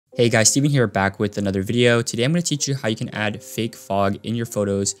Hey guys, Steven here back with another video. Today I'm going to teach you how you can add fake fog in your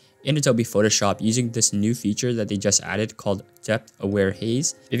photos in Adobe Photoshop using this new feature that they just added called Depth Aware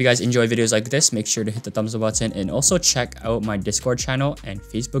Haze. If you guys enjoy videos like this, make sure to hit the thumbs up button and also check out my Discord channel and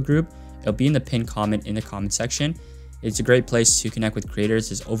Facebook group. It'll be in the pinned comment in the comment section. It's a great place to connect with creators.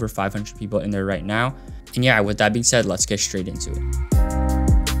 There's over 500 people in there right now. And yeah, with that being said, let's get straight into it.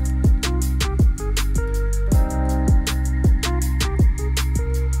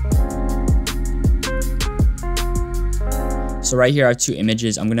 So right here I have two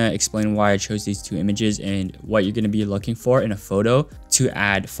images. I'm going to explain why I chose these two images and what you're going to be looking for in a photo to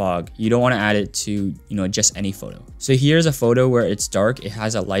add fog. You don't want to add it to, just any photo. So here's a photo where it's dark. It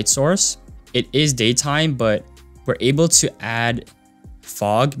has a light source. It is daytime, but we're able to add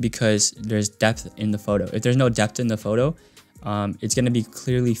fog because there's depth in the photo. If there's no depth in the photo, it's going to be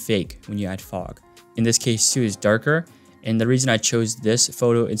clearly fake when you add fog. In this case too, it's darker. And the reason I chose this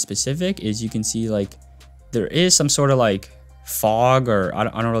photo in specific is you can see like there is some sort of like fog, or I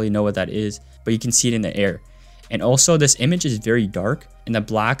don't really know what that is, but you can see it in the air. And also this image is very dark and the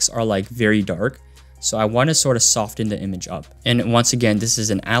blacks are like very dark, so I want to sort of soften the image up. And once again, this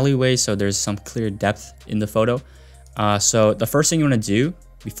is an alleyway, so there's some clear depth in the photo. So the first thing you want to do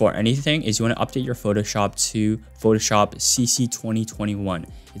before anything is you want to update your Photoshop to Photoshop CC 2021.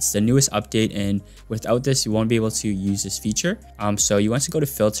 It's the newest update, and without this you won't be able to use this feature. So you want to go to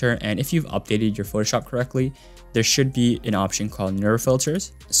filter, and if you've updated your Photoshop correctly, there should be an option called Neuro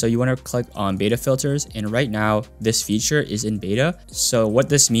filters. So you want to click on beta filters, and right now this feature is in beta. So what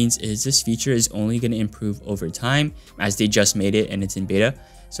this means is this feature is only going to improve over time as they just made it and it's in beta.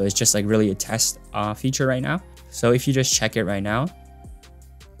 So it's just like really a test feature right now. So if you just check it right now,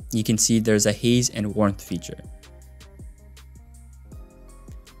 you can see there's a haze and warmth feature.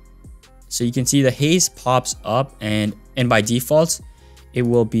 So you can see the haze pops up, and by default it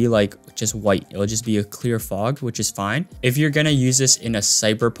will be like just white. It'll just be a clear fog, which is fine. If you're gonna use this in a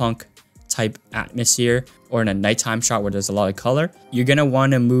cyberpunk type atmosphere or in a nighttime shot where there's a lot of color, you're gonna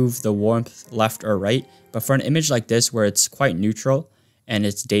want to move the warmth left or right. But for an image like this where it's quite neutral and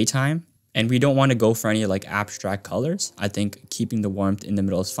it's daytime and we don't want to go for any like abstract colors, I think keeping the warmth in the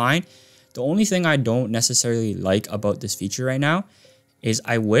middle is fine. The only thing I don't necessarily like about this feature right now is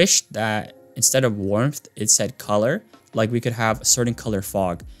I wish that instead of warmth it said color. Like we could have a certain color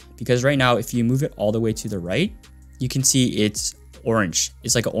fog, because right now if you move it all the way to the right, you can see it's orange.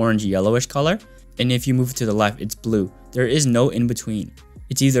 It's like an orange yellowish color. And if you move it to the left, it's blue. There is no in between.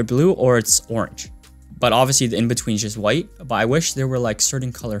 It's either blue or it's orange. But obviously the in between is just white. But I wish there were like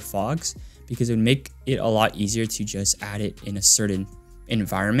certain color fogs, because it would make it a lot easier to just add it in a certain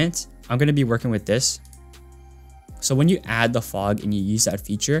environment. I'm going to be working with this. So when you add the fog and you use that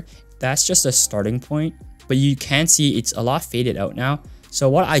feature, that's just a starting point. But you can see it's a lot faded out now. So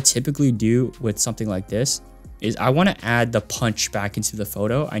what I typically do with something like this is I want to add the punch back into the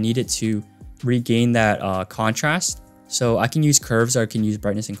photo. I need it to regain that contrast. So I can use curves or I can use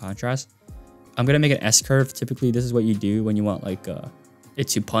brightness and contrast. I'm going to make an S curve. Typically, this is what you do when you want like it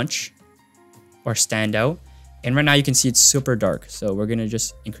to punch or stand out. And right now you can see it's super dark. So we're going to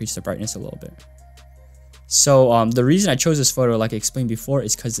just increase the brightness a little bit. So the reason I chose this photo, like I explained before,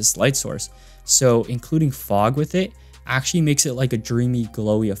 is because this light source. So including fog with it actually makes it like a dreamy,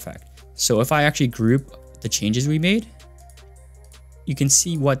 glowy effect. So if I actually group the changes we made, you can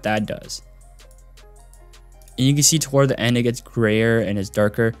see what that does. And you can see toward the end it gets grayer and it's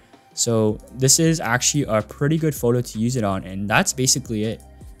darker. So this is actually a pretty good photo to use it on, and that's basically it.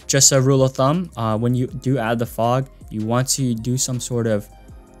 Just a rule of thumb, when you do add the fog, you want to do some sort of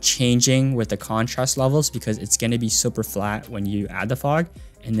changing with the contrast levels, because it's going to be super flat when you add the fog.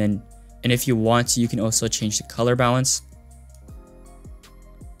 And if you want to, you can also change the color balance,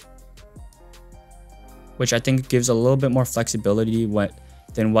 which I think gives a little bit more flexibility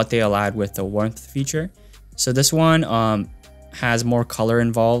than what they allowed with the warmth feature. So this one has more color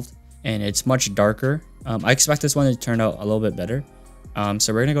involved and it's much darker. I expect this one to turn out a little bit better.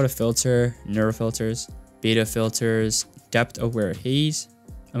 So we're gonna go to filter, neuro filters, beta filters, depth aware haze.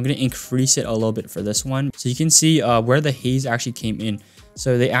 I'm going to increase it a little bit for this one. So you can see where the haze actually came in.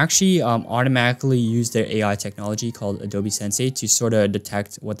 So they actually automatically use their AI technology called Adobe Sensei to sort of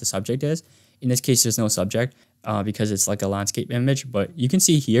detect what the subject is. In this case, there's no subject because it's like a landscape image. But you can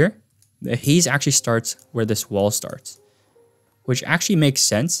see here, the haze actually starts where this wall starts, which actually makes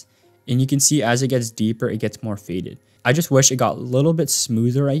sense. And you can see as it gets deeper, it gets more faded. I just wish it got a little bit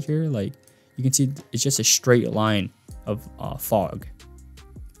smoother right here. Like you can see it's just a straight line of fog.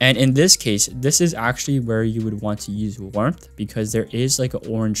 And in this case, this is actually where you would want to use warmth, because there is like an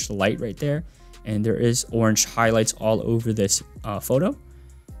orange light right there, and there is orange highlights all over this photo.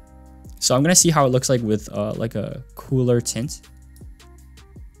 So I'm gonna see how it looks like with like a cooler tint.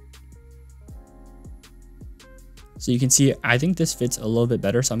 So you can see, I think this fits a little bit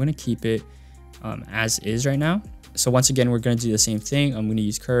better. So I'm gonna keep it as is right now. So once again, we're gonna do the same thing. I'm gonna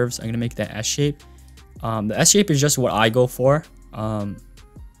use curves. I'm gonna make that S shape. The S shape is just what I go for.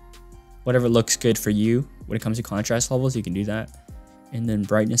 Whatever looks good for you when it comes to contrast levels, you can do that. And then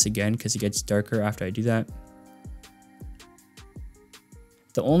brightness again, because it gets darker after I do that.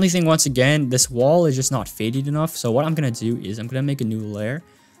 The only thing, once again, this wall is just not faded enough. So what I'm gonna do is I'm gonna make a new layer.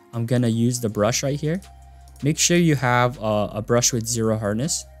 I'm gonna use the brush right here. Make sure you have a brush with 0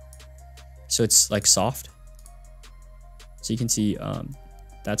 hardness, so it's like soft. So you can see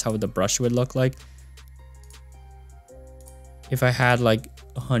that's how the brush would look like. If I had like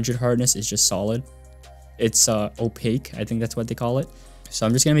 100 hardness, it's just solid. It's opaque, I think that's what they call it. So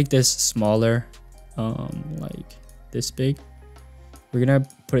I'm just gonna make this smaller, like this big. We're gonna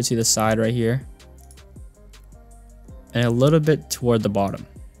put it to the side right here, and a little bit toward the bottom.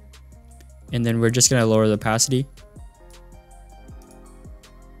 And then we're just gonna lower the opacity.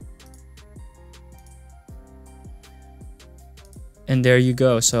 And there you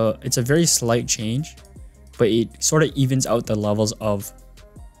go. So it's a very slight change, but it sort of evens out the levels of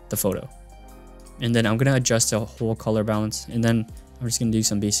the photo. And then I'm gonna adjust the whole color balance, and then I'm just gonna do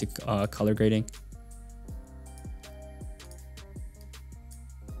some basic color grading.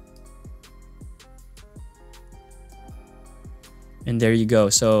 And there you go.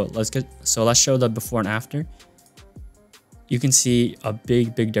 So let's show the before and after. You can see a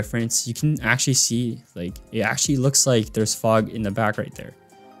big difference. You can actually see, like, it actually looks like there's fog in the back right there,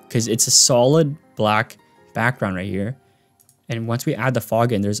 because it's a solid black background right here. And once we add the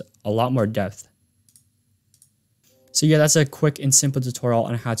fog in, there's a lot more depth. So yeah, that's a quick and simple tutorial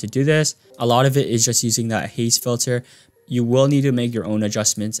on how to do this. A lot of it is just using that haze filter. You will need to make your own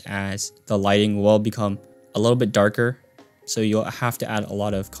adjustments as the lighting will become a little bit darker. So you'll have to add a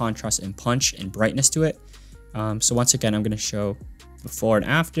lot of contrast and punch and brightness to it. So once again, I'm going to show before and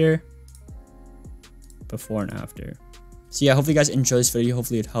after. Before and after. So yeah, hopefully you guys enjoyed this video.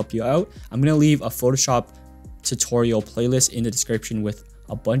 Hopefully it helped you out. I'm going to leave a Photoshop tutorial playlist in the description with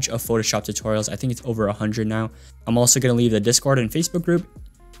a bunch of Photoshop tutorials. I think it's over 100 now. I'm also going to leave the Discord and Facebook group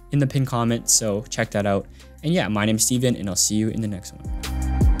in the pinned comment, so check that out. And yeah, my name's Steven, and I'll see you in the next one.